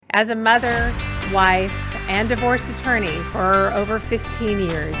As a mother, wife, and divorce attorney for over 15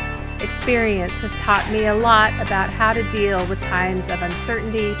 years, experience has taught me a lot about how to deal with times of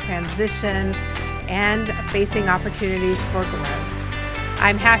uncertainty, transition, and facing opportunities for growth.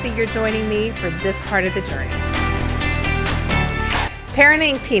 I'm happy you're joining me for this part of the journey.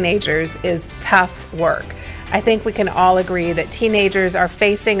 Parenting teenagers is tough work. I think we can all agree that teenagers are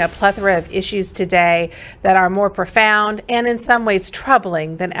facing a plethora of issues today that are more profound and in some ways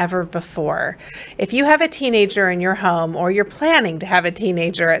troubling than ever before. If you have a teenager in your home or you're planning to have a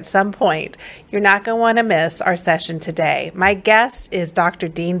teenager at some point, you're not going to want to miss our session today. My guest is Dr.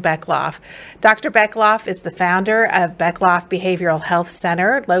 Dean Beckloff. Dr. Beckloff is the founder of Beckloff Behavioral Health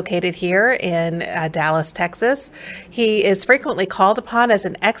Center located here in Dallas, Texas. He is frequently called upon as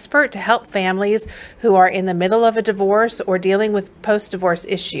an expert to help families who are in the middle of a divorce or dealing with post-divorce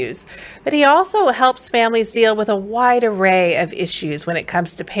issues. But he also helps families deal with a wide array of issues when it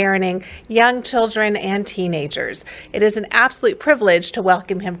comes to parenting young children and teenagers. It is an absolute privilege to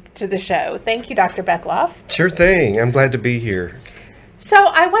welcome him to the show. Thank you, Dr. Beckloff. Sure thing. I'm glad to be here. So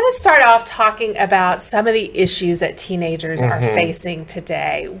I want to start off talking about some of the issues that teenagers are facing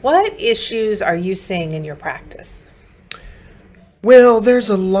today. What issues are you seeing in your practice? Well, there's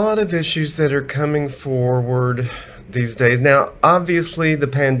a lot of issues that are coming forward these days. Now, obviously, the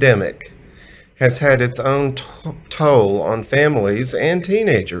pandemic has had its own toll on families and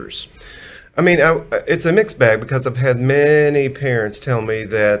teenagers. I mean, it's a mixed bag because I've had many parents tell me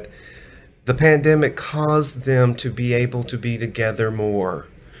that the pandemic caused them to be able to be together more.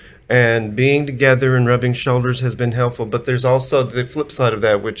 And being together and rubbing shoulders has been helpful. But there's also the flip side of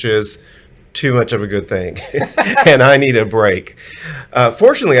that, which is too much of a good thing, and I need a break.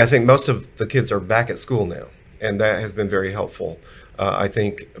 Fortunately, I think most of the kids are back at school now, and that has been very helpful. I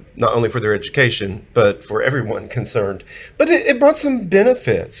think not only for their education, but for everyone concerned. But it brought some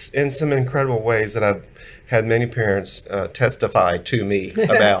benefits in some incredible ways that I've had many parents testify to me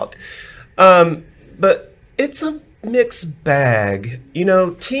about. But it's a mixed bag. You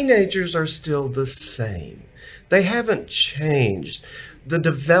know, teenagers are still the same. They haven't changed. The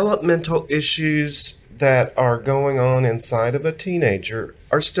developmental issues that are going on inside of a teenager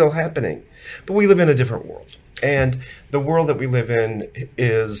are still happening. But we live in a different world. And the world that we live in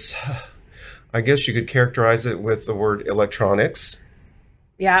is, I guess you could characterize it with the word electronics.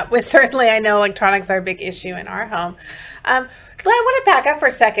 Yeah, well, certainly I know electronics are a big issue in our home. I want to back up for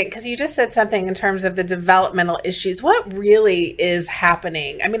a second because you just said something in terms of the developmental issues. What really is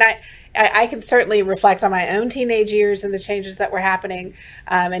happening? I mean, I can certainly reflect on my own teenage years and the changes that were happening.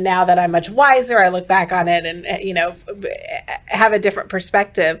 And now that I'm much wiser, I look back on it and, have a different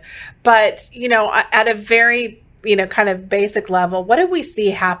perspective. But, at a very, kind of basic level, what do we see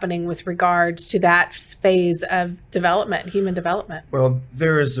happening with regards to that phase of development, human development? Well,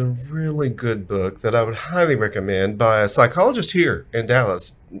 there is a really good book that I would highly recommend by a psychologist here in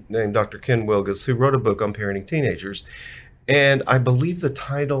Dallas named Dr. Ken Wilgus, who wrote a book on parenting teenagers. And I believe the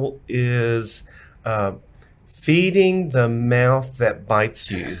title is Feeding the Mouth That Bites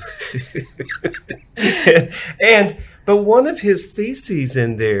You. But one of his theses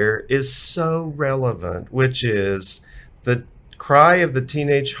in there is so relevant, which is the cry of the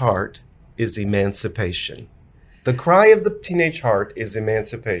teenage heart is emancipation. The cry of the teenage heart is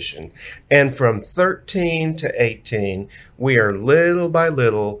emancipation. And from 13 to 18, we are little by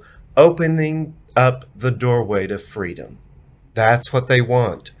little opening up the doorway to freedom. That's what they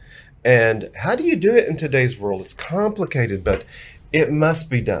want. And how do you do it in today's world? It's complicated, but it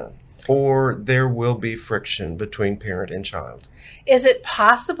must be done, or there will be friction between parent and child. Is it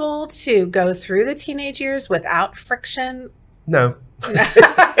possible to go through the teenage years without friction? No.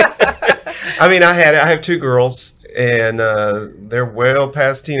 I mean, I have two girls, and they're well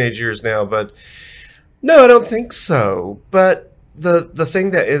past teenage years now, but no, I don't think so. But the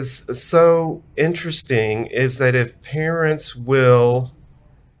thing that is so interesting is that if parents will,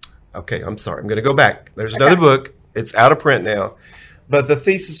 okay, I'm sorry, I'm going to go back. There's another book. It's out of print now. But the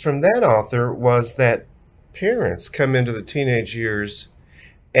thesis from that author was that parents come into the teenage years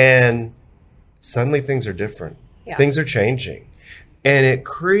and suddenly things are different. Yeah. Things are changing. And it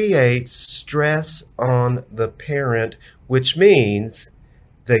creates stress on the parent, which means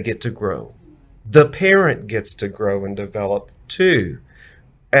they get to grow. The parent gets to grow and develop too,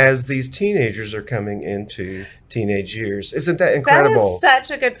 as these teenagers are coming into teenage years. Isn't that incredible? That is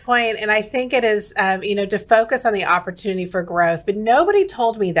such a good point. And I think it is, to focus on the opportunity for growth. But nobody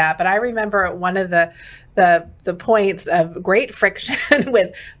told me that. But I remember one of the the points of great friction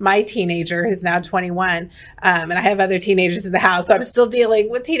with my teenager who's now 21, and I have other teenagers in the house, so I'm still dealing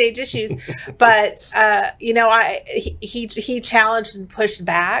with teenage issues. But he challenged and pushed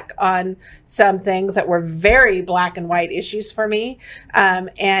back on some things that were very black and white issues for me,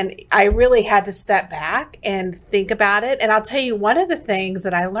 and I really had to step back and think about it. And I'll tell you, one of the things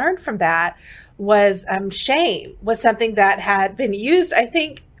that I learned from that was shame was something that had been used, I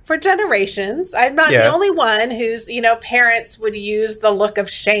think, for generations. I'm not the only one whose, parents would use the look of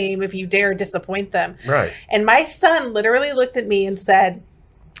shame if you dare disappoint them. Right. And my son literally looked at me and said,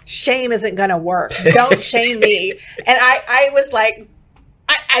 shame isn't going to work. Don't shame me. And I was like,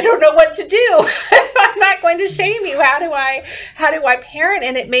 I don't know what to do. I'm not going to shame you. How do I parent?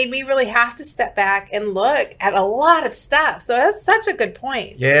 And it made me really have to step back and look at a lot of stuff. So that's such a good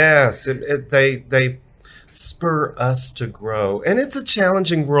point. Yes. They spur us to grow. And it's a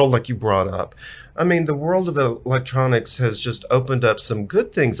challenging world, like you brought up. I mean, the world of electronics has just opened up some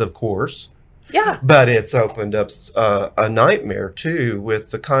good things, of course. Yeah. But it's opened up a nightmare, too,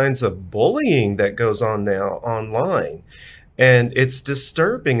 with the kinds of bullying that goes on now online. And it's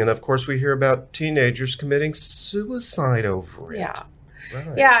disturbing. And, of course, we hear about teenagers committing suicide over it. Yeah.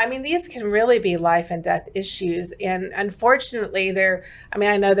 Right. Yeah, I mean, these can really be life and death issues. And unfortunately,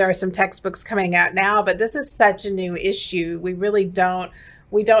 I know there are some textbooks coming out now, but this is such a new issue. We really don't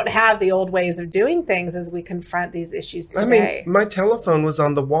have the old ways of doing things as we confront these issues today. I mean, my telephone was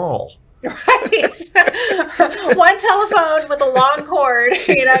on the wall. Right. One telephone with a long cord,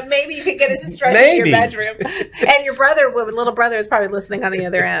 maybe you could get it to stretch in your bedroom. And your little brother is probably listening on the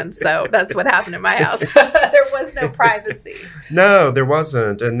other end. So that's what happened in my house. There was no privacy. No, there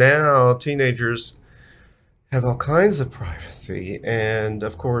wasn't. And now teenagers have all kinds of privacy. And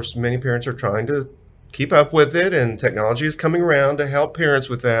of course, many parents are trying to keep up with it, and technology is coming around to help parents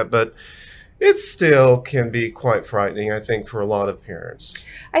with that. But it still can be quite frightening, I think, for a lot of parents.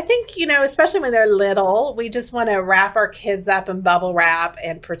 I think, especially when they're little, we just want to wrap our kids up in bubble wrap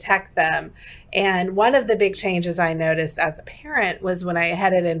and protect them. And one of the big changes I noticed as a parent was when I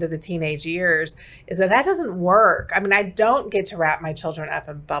headed into the teenage years is that doesn't work. I mean, I don't get to wrap my children up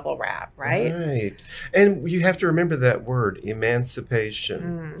in bubble wrap, right? Right. And you have to remember that word,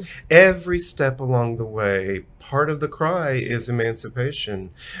 emancipation. Every step along the way, part of the cry is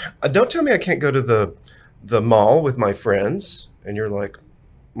emancipation. Don't tell me I can't go to the mall with my friends. And you're like,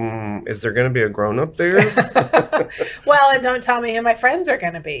 is there going to be a grown-up there? Well, and don't tell me who my friends are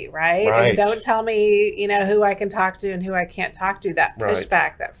going to be, right? And don't tell me, who I can talk to and who I can't talk to, that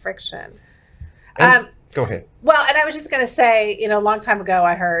pushback, that friction. Go ahead. Well, and I was just going to say, a long time ago,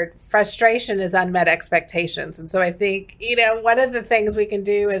 I heard frustration is unmet expectations. And so I think, one of the things we can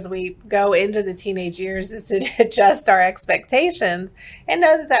do as we go into the teenage years is to adjust our expectations and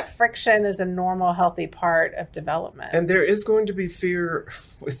know that friction is a normal, healthy part of development. And there is going to be fear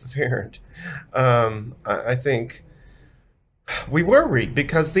with the parent. I think we worry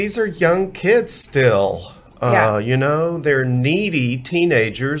because these are young kids still. They're needy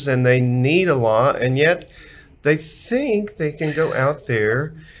teenagers and they need a lot, and yet they think they can go out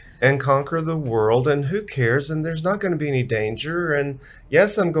there and conquer the world, and who cares? And there's not going to be any danger. And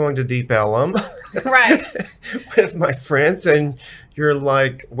yes, I'm going to Deep Ellum right. with my friends. And you're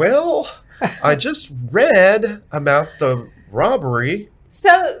like, well, I just read about the robbery.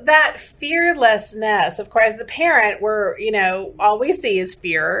 So that fearlessness, of course, as the parent, all we see is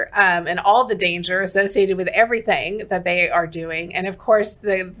fear and all the danger associated with everything that they are doing. And of course,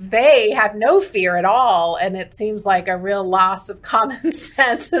 they have no fear at all. And it seems like a real loss of common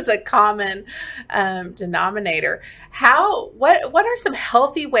sense is a common denominator. What are some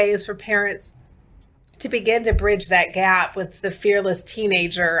healthy ways for parents to begin to bridge that gap with the fearless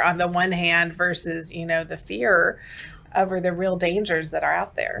teenager on the one hand versus, the fear over the real dangers that are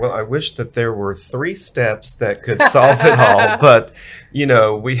out there? Well, I wish that there were 3 steps that could solve it all. But,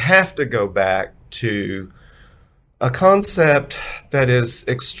 we have to go back to a concept that is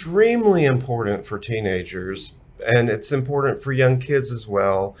extremely important for teenagers. And it's important for young kids as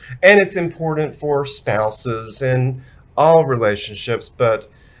well. And it's important for spouses and all relationships.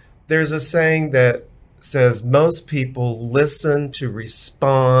 But there's a saying that says most people listen to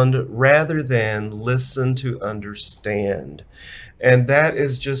respond rather than listen to understand. And that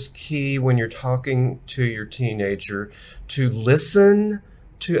is just key when you're talking to your teenager, to listen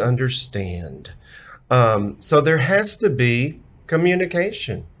to understand. So there has to be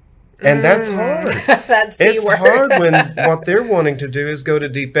communication. And that's hard. It's hard when what they're wanting to do is go to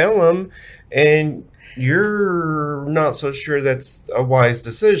Deep Ellum and you're not so sure that's a wise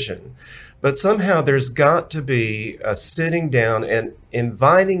decision. But somehow there's got to be a sitting down and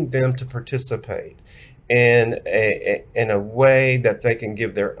inviting them to participate in a way that they can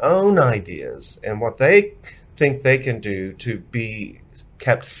give their own ideas and what they think they can do to be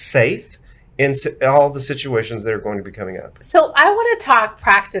kept safe in all the situations that are going to be coming up. So I want to talk,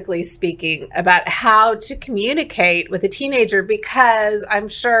 practically speaking, about how to communicate with a teenager, because I'm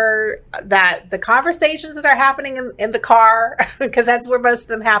sure that the conversations that are happening in the car, because that's where most of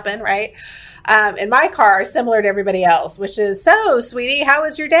them happen, right? In my car are similar to everybody else, which is, so, sweetie, how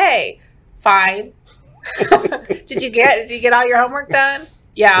was your day? Fine. Did you get all your homework done?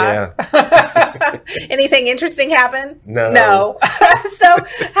 Yeah. Anything interesting happen? No. So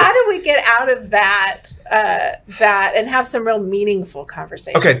how do we get out of that and have some real meaningful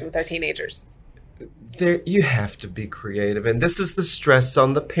conversations with our teenagers? You have to be creative. And this is the stress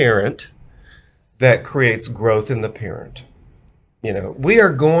on the parent that creates growth in the parent. We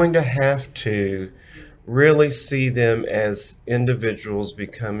are going to have to really see them as individuals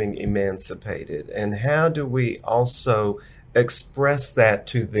becoming emancipated. And how do we also express that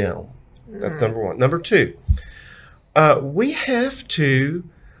to them? That's number one. Number two, we have to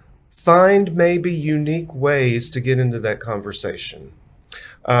find maybe unique ways to get into that conversation.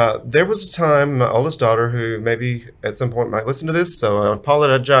 There was a time, my oldest daughter, who maybe at some point might listen to this, so I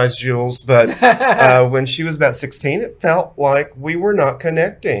apologize, Jules, but when she was about 16, it felt like we were not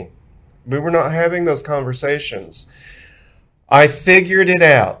connecting. We were not having those conversations. I figured it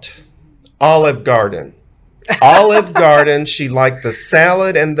out. Olive Garden. Olive Garden, she liked the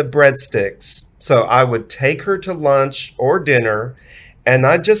salad and the breadsticks. So I would take her to lunch or dinner, and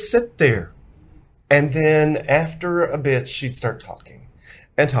I'd just sit there. And then after a bit, she'd start talking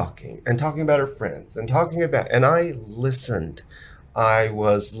about her friends and and I listened. I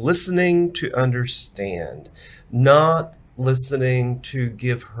was listening to understand, not listening to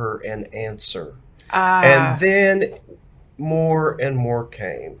give her an answer. And then more and more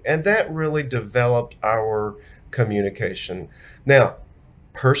came. And that really developed our communication. Now,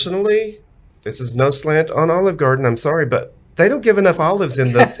 personally, this is no slant on Olive Garden, I'm sorry, but they don't give enough olives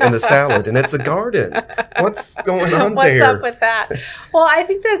in the salad, and it's a garden. What's going on there? What's up with that? Well, I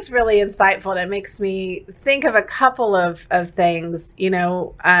think that's really insightful, and it makes me think of a couple of things.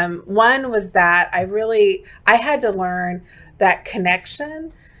 One was that I had to learn that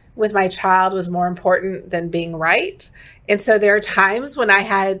connection with my child was more important than being right. And so there are times when I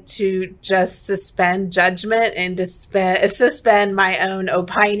had to just suspend judgment and suspend my own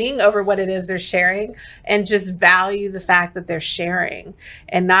opining over what it is they're sharing, and just value the fact that they're sharing,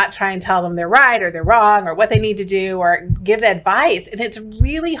 and not try and tell them they're right or they're wrong or what they need to do or give advice. And it's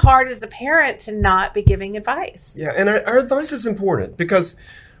really hard as a parent to not be giving advice. Yeah, and our advice is important, because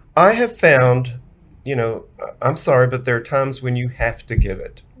I have found, I'm sorry, but there are times when you have to give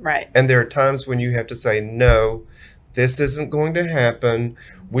it. Right. And there are times when you have to say, no, this isn't going to happen.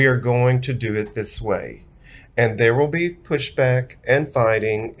 We are going to do it this way. And there will be pushback and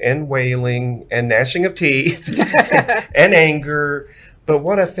fighting and wailing and gnashing of teeth and anger. But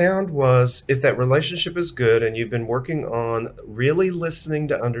what I found was, if that relationship is good and you've been working on really listening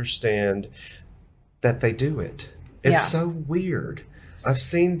to understand, that they do it. It's so weird. I've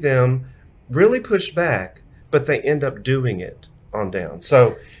seen them really push back, but they end up doing it on down.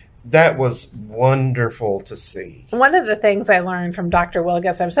 So that was wonderful to see. One of the things I learned from Dr.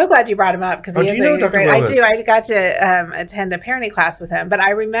 Wilgus, I'm so glad you brought him up, because he is Dr. great. Wilgus? I do. I got to attend a parenting class with him, but I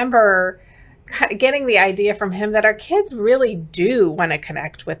remember getting the idea from him that our kids really do want to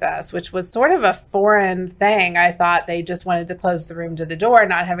connect with us, which was sort of a foreign thing. I thought they just wanted to close the room to the door,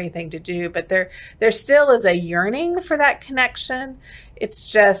 not have anything to do, but there still is a yearning for that connection. It's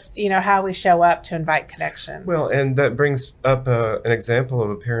just, how we show up to invite connection. Well, and that brings up an example of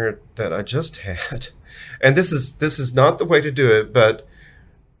a parent that I just had. And this is not the way to do it, but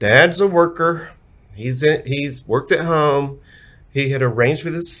dad's a worker. He's works at home. He had arranged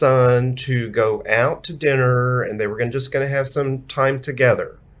with his son to go out to dinner, and they were just going to have some time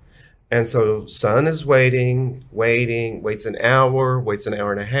together. And so son is waits an hour, waits an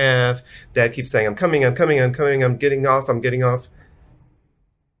hour and a half. Dad keeps saying, I'm coming, I'm getting off.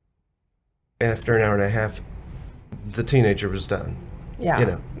 After an hour and a half, the teenager was done.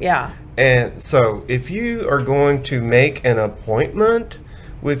 Yeah. Yeah. And so if you are going to make an appointment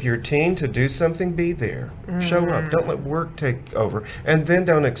with your teen to do something, be there. Show up. Don't let work take over. And then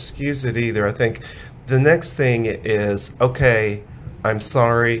don't excuse it either. I think the next thing is, okay, I'm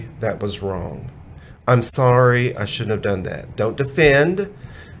sorry, that was wrong. I'm sorry, I shouldn't have done that. Don't defend.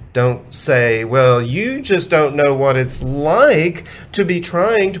 Don't say, well, you just don't know what it's like to be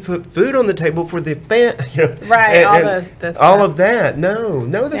trying to put food on the table for the right, all of that.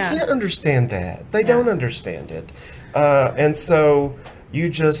 No, they can't understand that. They don't understand it. And so You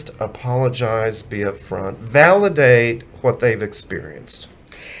just apologize, be upfront, validate what they've experienced.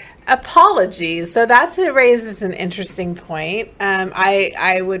 Apologies. So that's it raises an interesting point.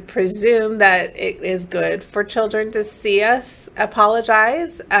 I would presume that it is good for children to see us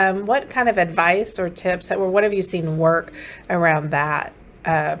apologize. What kind of advice or tips or what have you seen work around that?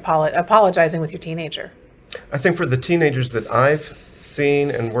 Apologizing with your teenager. I think for the teenagers that I've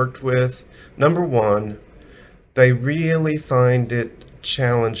seen and worked with, number one, they really find it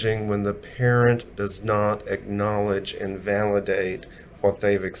challenging when the parent does not acknowledge and validate what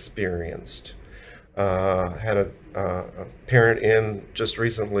they've experienced. Had a parent in just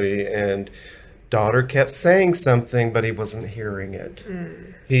recently, and daughter kept saying something, but he wasn't hearing it.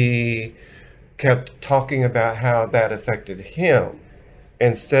 He kept talking about how that affected him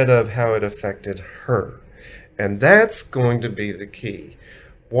instead of how it affected her. And that's going to be the key.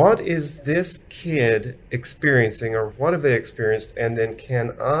 What is this kid experiencing, or what have they experienced? And then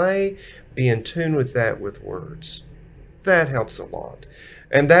can I be in tune with that with words? That helps a lot.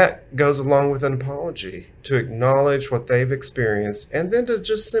 And that goes along with an apology, to acknowledge what they've experienced and then to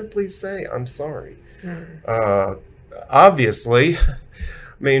just simply say, I'm sorry. Obviously, I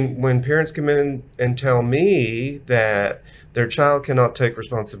mean, when parents come in and tell me that their child cannot take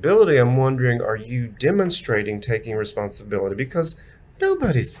responsibility, I'm wondering, are you demonstrating taking responsibility? Because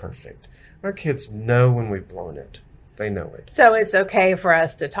nobody's perfect. Our kids know when we've blown it. They know it. So it's okay for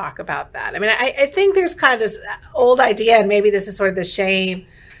us to talk about that. I mean, I think there's kind of this old idea, and maybe this is sort of the shame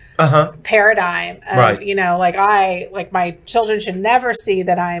paradigm of, Right. like my children should never see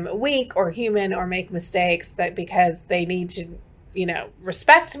that I'm weak or human or make mistakes, that because they need to,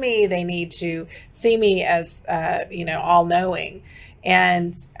 respect me, they need to see me as, all knowing.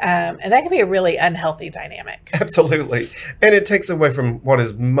 And that can be a really unhealthy dynamic. Absolutely. And it takes away from what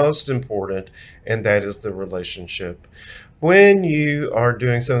is most important, and that is the relationship. When you are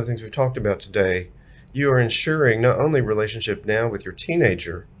doing some of the things we've talked about today, you are ensuring not only relationship now with your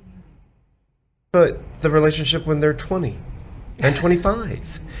teenager, but the relationship when they're 20 and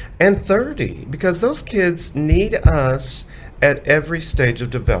 25 and 30, because those kids need us at every stage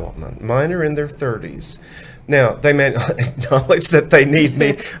of development. Mine are in their 30s. Now, they may not acknowledge that they need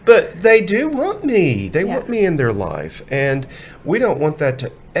me, but they do want me. They want me in their life. And we don't want that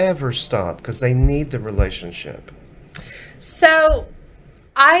to ever stop, because they need the relationship. So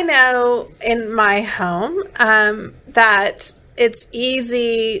I know in my home that it's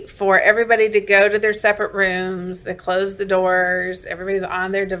easy for everybody to go to their separate rooms. They close the doors. Everybody's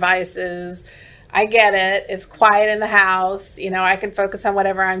on their devices. I get it. It's quiet in the house. I can focus on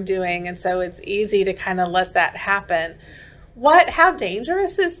whatever I'm doing. And so it's easy to kind of let that happen. How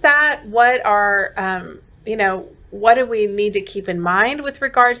dangerous is that? What are, what do we need to keep in mind with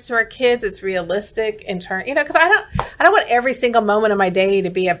regards to our kids? It's realistic in turn, because I don't want every single moment of my day to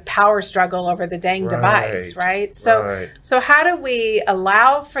be a power struggle over the dang device, right? So how do we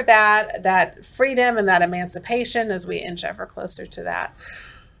allow for that freedom and that emancipation as we inch ever closer to that?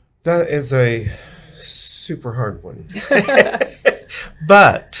 That is a super hard one.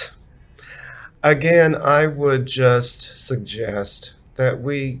 But again, I would just suggest that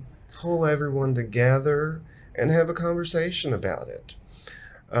we pull everyone together and have a conversation about it.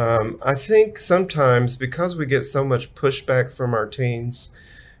 I think sometimes, because we get so much pushback from our teens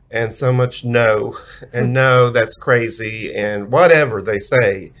and so much no, and no, that's crazy, and whatever they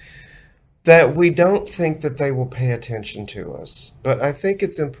say, that we don't think that they will pay attention to us. But I think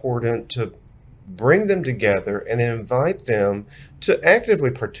it's important to bring them together and invite them to actively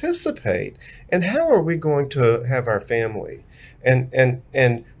participate. And how are we going to have our family? And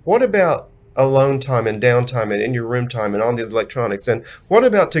what about alone time and downtime and in your room time and on the electronics? And what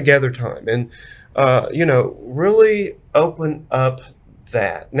about together time? And, really open up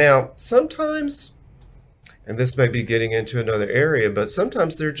that. Now, sometimes, and this may be getting into another area, but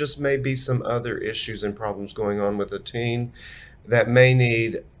sometimes there just may be some other issues and problems going on with a teen that may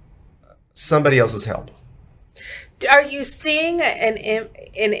need somebody else's help. Are you seeing an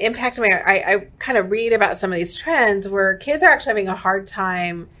impact? I kind of read about some of these trends where kids are actually having a hard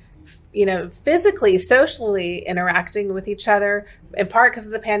time, physically, socially interacting with each other, in part because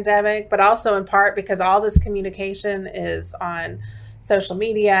of the pandemic, but also in part because all this communication is on social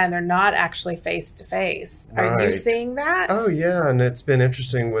media and they're not actually face to face. Are you seeing that? Oh yeah, and it's been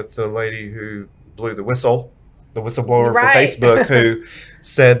interesting with the lady who blew the whistleblower for Facebook, who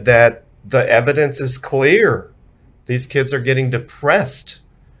said that the evidence is clear. These kids are getting depressed.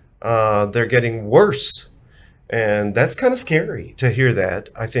 They're getting worse. And that's kind of scary to hear that,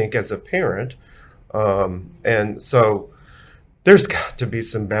 I think, as a parent. And so there's got to be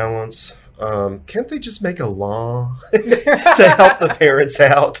some balance. can't they just make a law to help the parents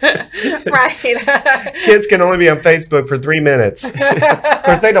out? Right. Kids can only be on Facebook for 3 minutes. Of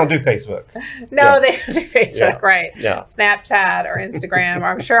course, they don't do Facebook. No, they don't do Facebook, Yeah. right? Yeah. Snapchat or Instagram.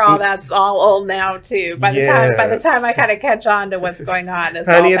 I'm sure all that's all old now too. By the time I kind of catch on to what's going on, it's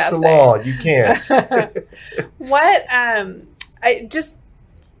Honey, all it's the passé. law. You can't. What I just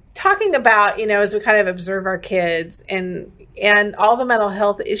talking about, as we kind of observe our kids and all the mental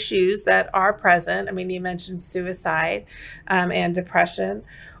health issues that are present. I mean, you mentioned suicide and depression.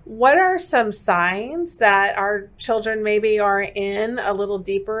 What are some signs that our children maybe are in a little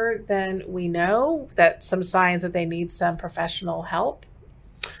deeper than we know, that some signs that they need some professional help?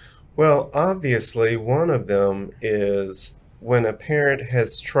 Well, obviously, one of them is when a parent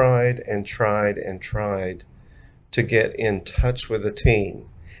has tried and tried and tried to get in touch with a teen,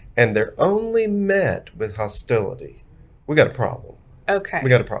 and they're only met with hostility. We got a problem. Okay. We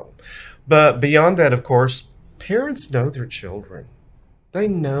got a problem. But beyond that, of course, parents know their children. They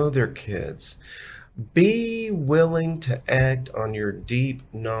know their kids. Be willing to act on your deep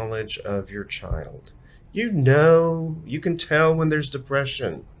knowledge of your child. You can tell when there's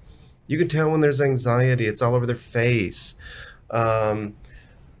depression. You can tell when there's anxiety. It's all over their face.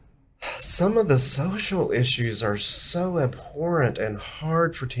 Some of the social issues are so abhorrent and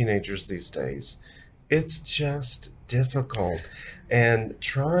hard for teenagers these days. It's just difficult. And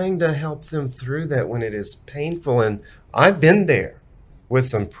trying to help them through that when it is painful. And I've been there with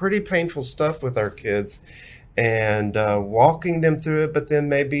some pretty painful stuff with our kids, and walking them through it, but then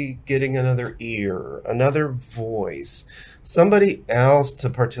maybe getting another ear, another voice, somebody else to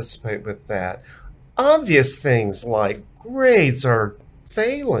participate with that. Obvious things like grades are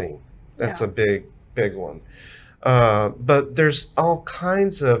failing. That's a big one. But there's all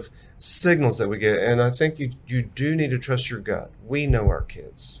kinds of signals that we get, and I think you do need to trust your gut. We know our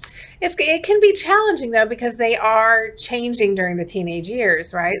kids. It can be challenging though, because they are changing during the teenage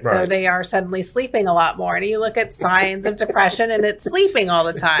years, right? So they are suddenly sleeping a lot more, and you look at signs of depression, and it's sleeping all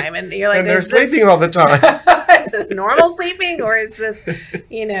the and you're like, and they're sleeping all the time. Is this normal sleeping, or is this,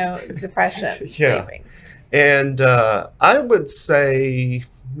 depression sleeping? And I would say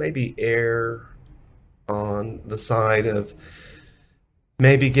maybe err on the side of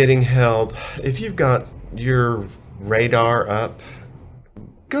maybe getting help. If you've got your radar up,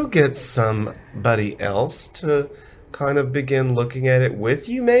 go get somebody else to kind of begin looking at it with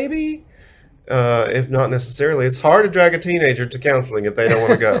you, maybe. If not necessarily. It's hard to drag a teenager to counseling if they don't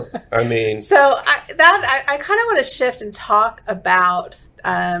want to go. I mean... So I kind of want to shift and talk about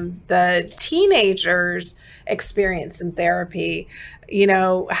the teenagers' experience in therapy.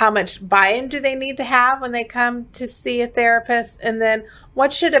 How much buy-in do they need to have when they come to see a therapist? And then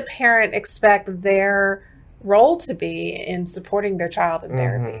what should a parent expect their role to be in supporting their child in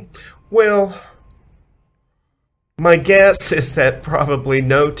therapy? Well, my guess is that probably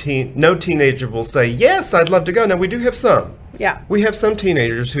no teenager will say, yes, I'd love to go. Now, we do have some. Yeah. We have some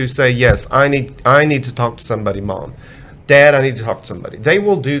teenagers who say, yes, I need to talk to somebody, Mom. Dad, I need to talk to somebody. They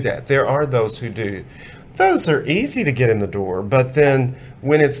will do that. There are those who do. Those are easy to get in the door. But then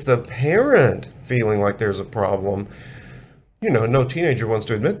when it's the parent feeling like there's a problem, no teenager wants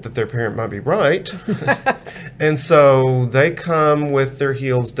to admit that their parent might be right. And so they come with their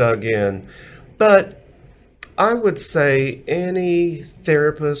heels dug in. But I would say any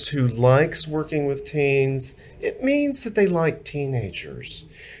therapist who likes working with teens, it means that they like teenagers.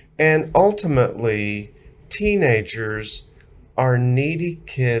 And ultimately, teenagers are needy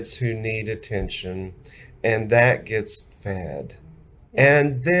kids who need attention, and that gets fed.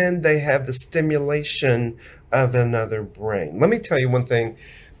 And then they have the stimulation of another brain. Let me tell you one thing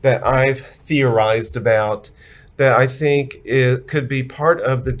that I've theorized about that I think it could be part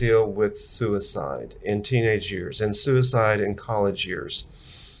of the deal with suicide in teenage years and suicide in college years,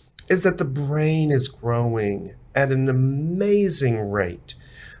 is that the brain is growing at an amazing rate.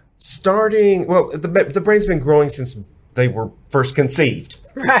 The brain's been growing since they were first conceived.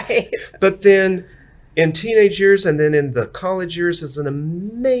 Right. But then in teenage years and then in the college years is an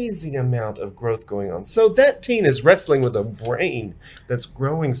amazing amount of growth going on. So that teen is wrestling with a brain that's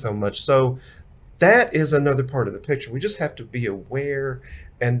growing so much. So that is another part of the picture. We just have to be aware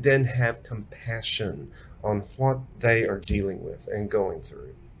and then have compassion on what they are dealing with and going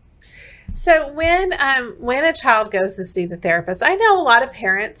through. So when a child goes to see the therapist, I know a lot of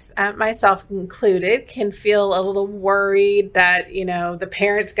parents, myself included, can feel a little worried that, the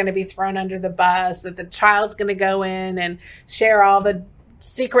parent's going to be thrown under the bus, that the child's going to go in and share all the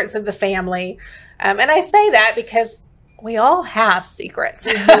secrets of the family. And I say that because we all have secrets,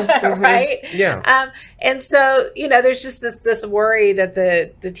 right? Yeah. And so, there's just this worry that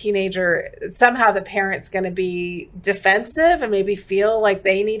the teenager, somehow the parent's going to be defensive and maybe feel like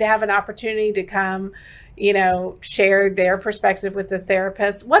they need to have an opportunity to come, share their perspective with the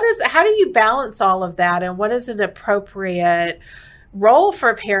therapist. How do you balance all of that? And what is an appropriate role for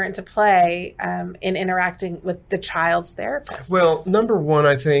a parent to play in interacting with the child's therapist? Well, number one,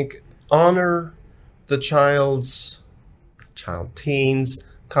 I think honor the teen's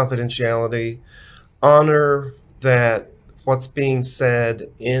confidentiality, honor that what's being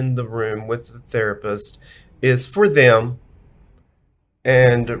said in the room with the therapist is for them,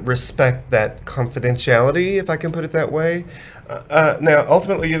 and respect that confidentiality, if I can put it that way. Now,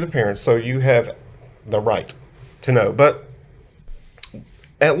 ultimately, you're the parent, so you have the right to know. But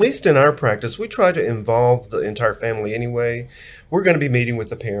at least in our practice, we try to involve the entire family anyway. We're going to be meeting with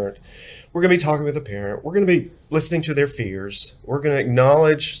the parent. We're going to be talking with the parent. We're going to be listening to their fears. We're going to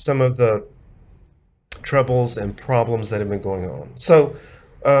acknowledge some of the troubles and problems that have been going on. So,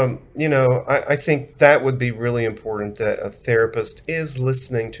 I think that would be really important, that a therapist is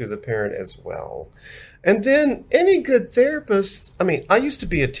listening to the parent as well. And then any good therapist, I used to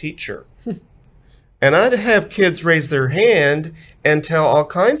be a teacher. And I'd have kids raise their hand and tell all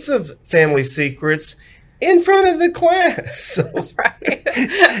kinds of family secrets in front of the class. That's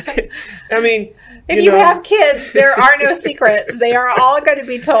right. If you have kids, there are no secrets. They are all going to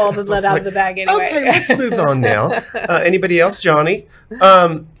be told and let out of the bag anyway. Okay, let's move on now. Anybody else? Johnny?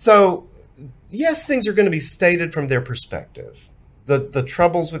 So, yes, things are going to be stated from their perspective. The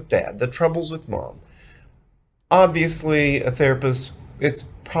troubles with dad, the troubles with mom. Obviously, a therapist, it's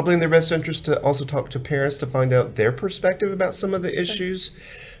probably in their best interest to also talk to parents to find out their perspective about some of the issues.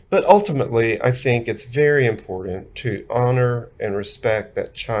 But ultimately, I think it's very important to honor and respect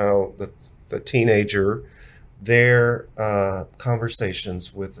that child, the teenager, their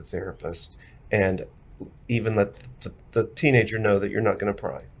conversations with the therapist, and even let the teenager know that you're not going to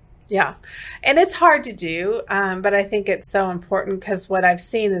pry. Yeah. And it's hard to do, but I think it's so important, because what I've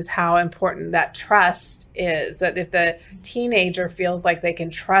seen is how important that trust is, that if the teenager feels like they can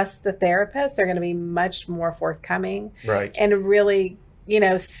trust the therapist, they're going to be much more forthcoming. Right. And really,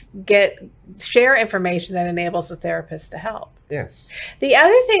 share information that enables the therapist to help. Yes. The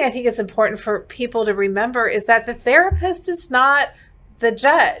other thing I think is important for people to remember is that the therapist is not the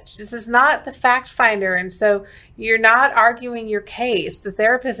judge. This is not the fact finder. And so you're not arguing your case. The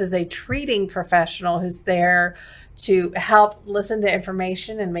therapist is a treating professional who's there to help listen to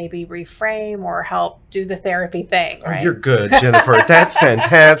information and maybe reframe or help do the therapy thing. Right? Oh, you're good, Jennifer. That's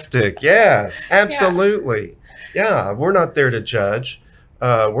fantastic. Yes, absolutely. Yeah, we're not there to judge.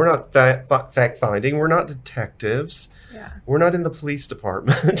 We're not fact finding. We're not detectives. Yeah. We're not in the police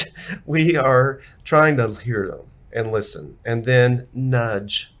department. We are trying to hear them and listen, and then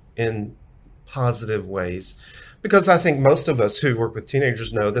nudge in positive ways. Because I think most of us who work with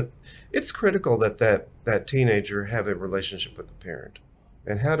teenagers know that it's critical that teenager have a relationship with the parent.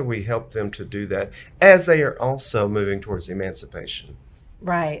 And how do we help them to do that as they are also moving towards emancipation?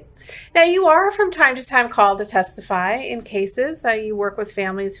 Right. Now, you are from time to time called to testify in cases. You work with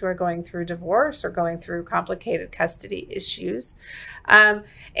families who are going through divorce or going through complicated custody issues. And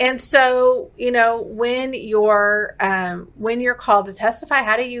so, when you're called to testify,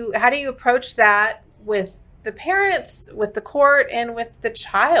 how do you approach that with the parents, with the court, and with the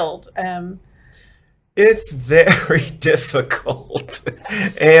child? It's very difficult.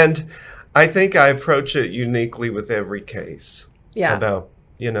 And I think I approach it uniquely with every case. Yeah. About,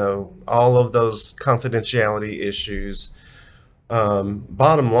 all of those confidentiality issues.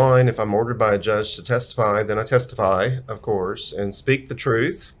 Bottom line, if I'm ordered by a judge to testify, then I testify, of course, and speak the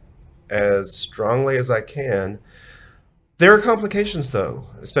truth as strongly as I can. There are complications, though,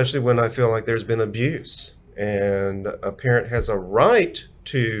 especially when I feel like there's been abuse. And a parent has a right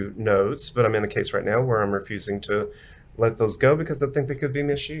to notes, but I'm in a case right now where I'm refusing to let those go because I think they could be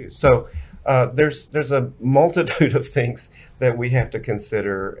misused. So there's a multitude of things that we have to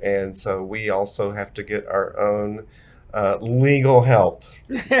consider, and so we also have to get our own legal help.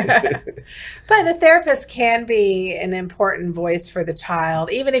 But a therapist can be an important voice for the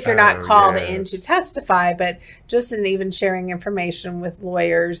child, even if you're not called in to testify, but just in even sharing information with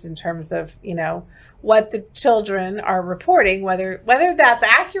lawyers in terms of, what the children are reporting, whether that's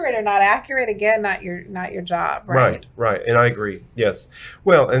accurate or not accurate, again, not your job, right? Right. And I agree. Yes.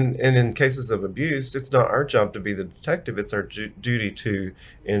 Well, and in cases of abuse, it's not our job to be the detective. It's our duty to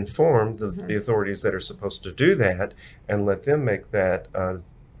inform the authorities that are supposed to do that and let them make that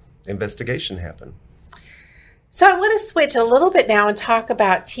investigation happen. So I want to switch a little bit now and talk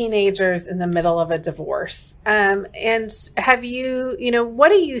about teenagers in the middle of a divorce. And have what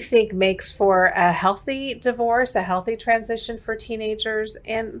do you think makes for a healthy divorce, a healthy transition for teenagers?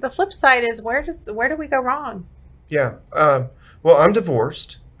 And the flip side is where do we go wrong? Yeah. Well, I'm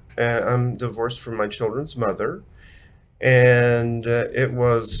divorced. I'm divorced from my children's mother. And it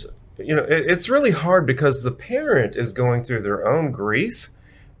was, it's really hard because the parent is going through their own grief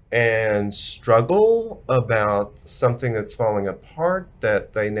and struggle about something that's falling apart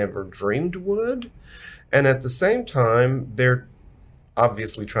that they never dreamed would. And at the same time, they're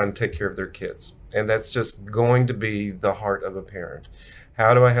obviously trying to take care of their kids. And that's just going to be the heart of a parent.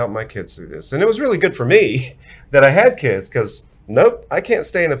 How do I help my kids through this? And it was really good for me that I had kids because, nope, I can't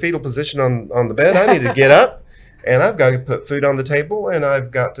stay in a fetal position on the bed. I need to get up and I've got to put food on the table and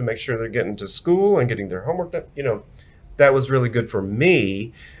I've got to make sure they're getting to school and getting their homework done. That was really good for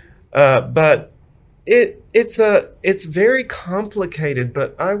me. But it's very complicated,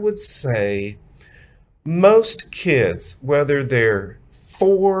 but I would say most kids, whether they're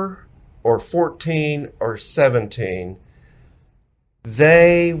 4 or 14 or 17,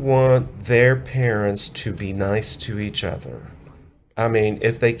 they want their parents to be nice to each other. I mean,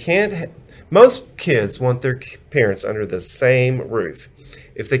 if they can't, most kids want their parents under the same roof.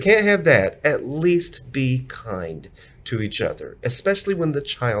 If they can't have that, at least be kind to each other, especially when the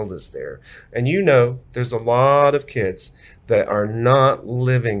child is there. And there's a lot of kids that are not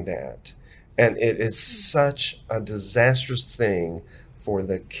living that. And it is such a disastrous thing for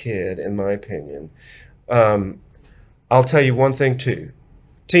the kid, in my opinion. I'll tell you one thing too.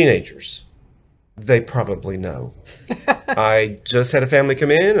 Teenagers, they probably know. I just had a family come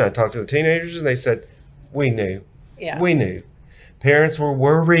in and I talked to the teenagers and they said, we knew. Yeah. We knew. Parents were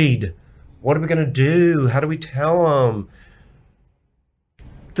worried. What are we going to do? How do we tell them?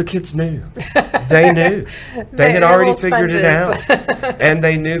 The kids knew. They knew. They had already figured it out. And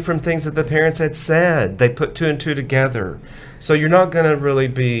they knew from things that the parents had said. They put 2 and 2 together. So you're not going to really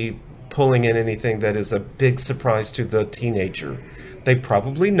be pulling in anything that is a big surprise to the teenager. They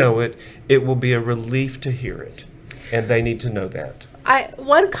probably know it. It will be a relief to hear it. And they need to know that.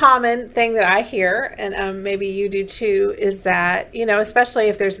 One common thing that I hear, and maybe you do too, is that, especially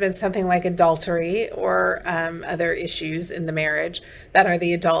if there's been something like adultery or other issues in the marriage that are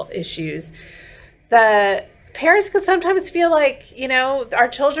the adult issues, the parents can sometimes feel like, our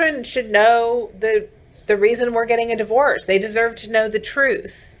children should know the reason we're getting a divorce. They deserve to know the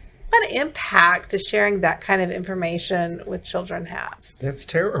truth. What impact does sharing that kind of information with children have? That's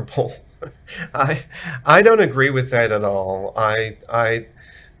terrible. I don't agree with that at all.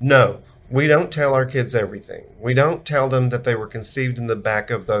 No, we don't tell our kids everything. We don't tell them that they were conceived in the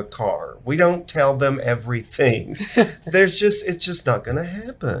back of the car. We don't tell them everything. It's just not going to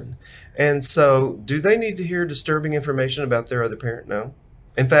happen. And so, do they need to hear disturbing information about their other parent? No.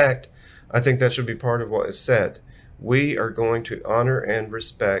 In fact, I think that should be part of what is said. We are going to honor and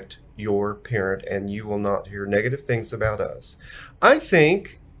respect your parent, and you will not hear negative things about us. I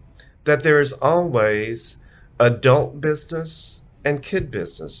think that there is always adult business and kid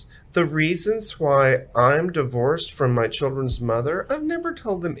business. The reasons why I'm divorced from my children's mother, I've never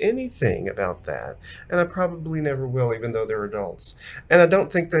told them anything about that. And I probably never will, even though they're adults. And I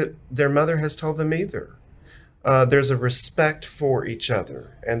don't think that their mother has told them either. There's a respect for each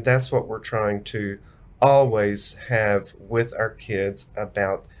other. And that's what we're trying to always have with our kids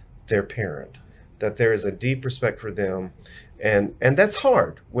about their parent, that there is a deep respect for them. And that's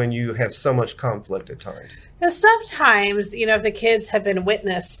hard when you have so much conflict at times. Now, sometimes, if the kids have been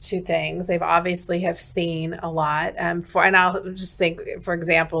witness to things, they've obviously have seen a lot. And I'll just think, for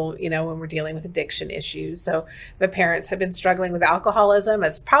example, when we're dealing with addiction issues. So the parents have been struggling with alcoholism.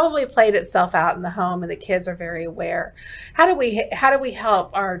 It's probably played itself out in the home, and the kids are very aware. How do we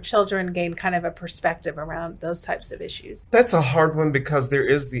help our children gain kind of a perspective around those types of issues? That's a hard one because there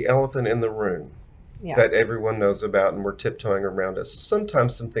is the elephant in the room. Yeah. That everyone knows about, and we're tiptoeing around it. So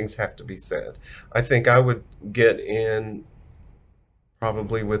sometimes some things have to be said. I think I would get in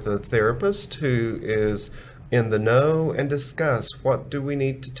probably with a therapist who is in the know and discuss what do we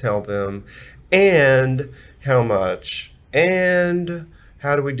need to tell them and how much and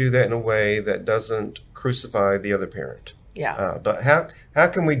how do we do that in a way that doesn't crucify the other parent. Yeah. But how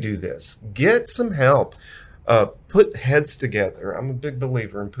can we do this? Get some help. Put heads together. I'm a big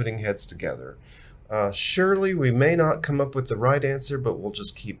believer in putting heads together. Surely we may not come up with the right answer, but we'll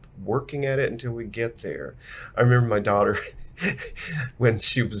just keep working at it until we get there. I remember my daughter, when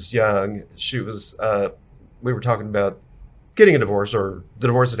she was young, we were talking about getting a divorce, or the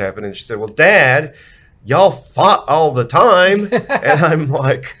divorce had happened, and she said, well, Dad, y'all fought all the time. And I'm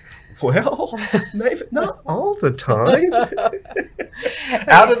like, Well, maybe not all the time.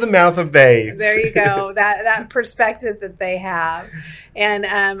 Out of the mouth of babes. There you go. That perspective that they have, and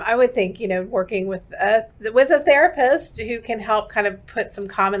I would think, working with a therapist who can help kind of put some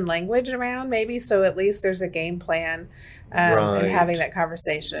common language around, maybe, so at least there's a game plan, and having that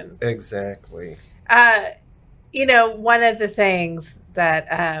conversation. Exactly. One of the things that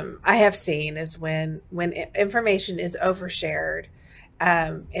I have seen is when information is overshared.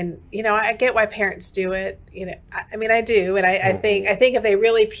 And I get why parents do it. I do, and I think if they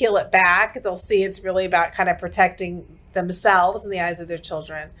really peel it back, they'll see it's really about kind of protecting themselves in the eyes of their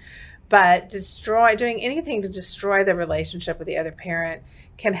children. But doing anything to destroy the relationship with the other parent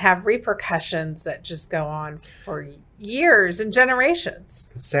can have repercussions that just go on for years and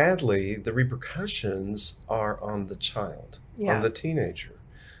generations. Sadly, the repercussions are on the child, on the teenager.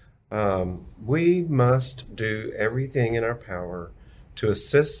 We must do everything in our power to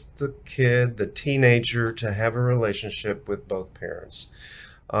assist the kid, the teenager, to have a relationship with both parents.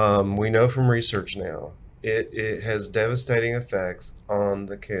 We know from research now, it has devastating effects on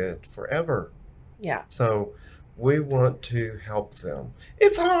the kid forever. Yeah. So we want to help them.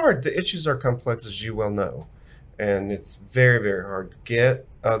 It's hard. The issues are complex, as you well know. And it's very, very hard to get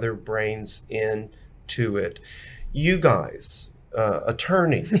other brains into it. You guys,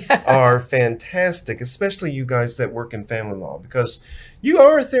 attorneys, are fantastic, especially you guys that work in family law, because you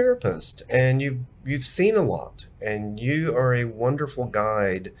are a therapist and you've seen a lot, and you are a wonderful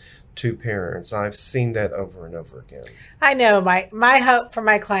guide to parents. I've seen that over and over again. I know my hope for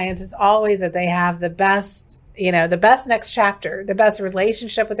my clients is always that they have the best next chapter, the best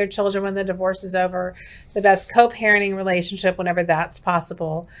relationship with their children when the divorce is over, the best co-parenting relationship whenever that's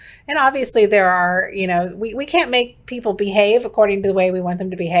possible. And obviously there are, we can't make people behave according to the way we want them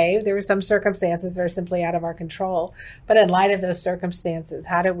to behave. There are some circumstances that are simply out of our control. But in light of those circumstances,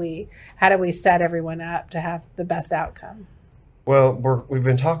 how do we set everyone up to have the best outcome? Well, we've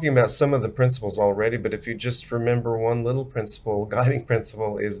been talking about some of the principles already, but if you just remember one little principle, guiding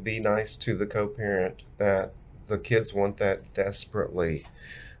principle, is be nice to the co-parent. That the kids want that desperately.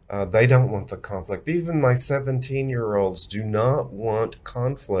 They don't want the conflict. Even my 17-year-olds do not want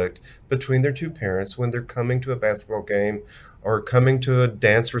conflict between their two parents when they're coming to a basketball game or coming to a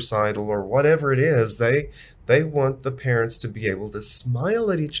dance recital or whatever it is. They want the parents to be able to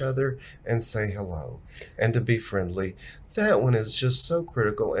smile at each other and say hello and to be friendly. That one is just so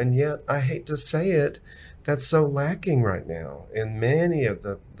critical, and yet, I hate to say it, that's so lacking right now in many of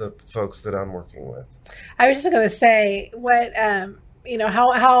the folks that I'm working with. I was just going to say, what how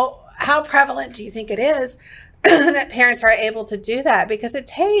prevalent do you think it is that parents are able to do that? Because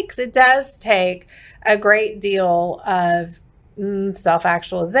it does take a great deal of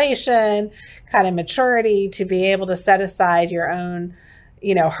self-actualization, kind of maturity, to be able to set aside your own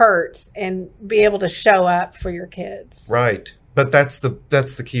hurts and be able to show up for your kids. Right. But that's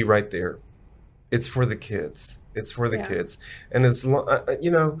the key right there. It's for the kids. It's for the kids. And as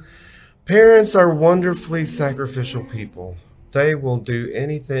parents are wonderfully sacrificial people. They will do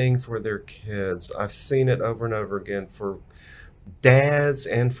anything for their kids. I've seen it over and over again for dads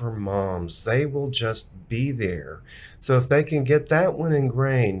and for moms. They will just be there. So if they can get that one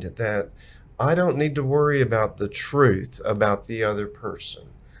ingrained, that I don't need to worry about the truth about the other person.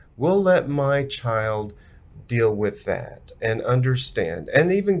 We'll let my child deal with that and understand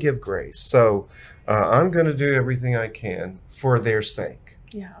and even give grace. So I'm going to do everything I can for their sake.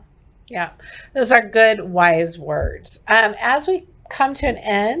 Yeah. Those are good, wise words. As we come to an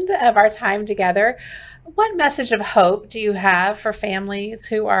end of our time together, what message of hope do you have for families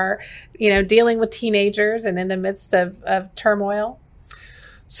who are, dealing with teenagers and in the midst of turmoil?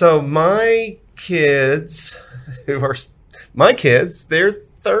 So my kids, they're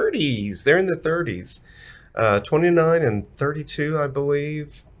 30s. They're in their 30s, 29 and 32, I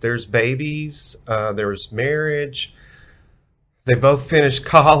believe. There's babies. There's marriage. They both finished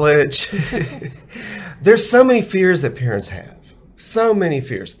college. There's so many fears that parents have. So many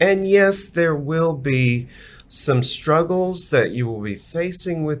fears. And yes, there will be some struggles that you will be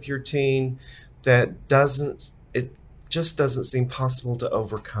facing with your teen that just doesn't seem possible to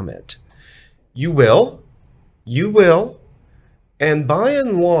overcome it. You will. And by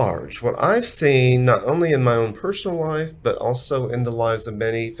and large, what I've seen, not only in my own personal life, but also in the lives of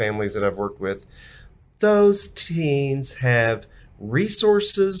many families that I've worked with, those teens have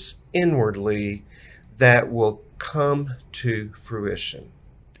resources inwardly that will come to fruition.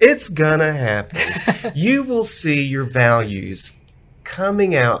 It's gonna happen. You will see your values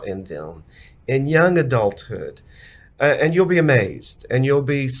coming out in them in young adulthood. And you'll be amazed, and you'll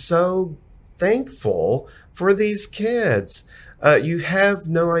be so thankful for these kids. You have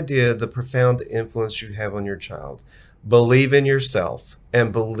no idea the profound influence you have on your child. Believe in yourself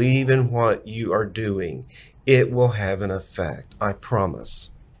and believe in what you are doing. It will have an effect, I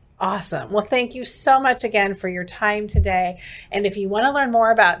promise. Awesome. Well, thank you so much again for your time today. And if you want to learn more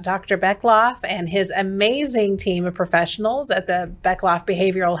about Dr. Beckloff and his amazing team of professionals at the Beckloff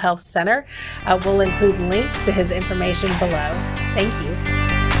Behavioral Health Center, we'll include links to his information below. Thank you.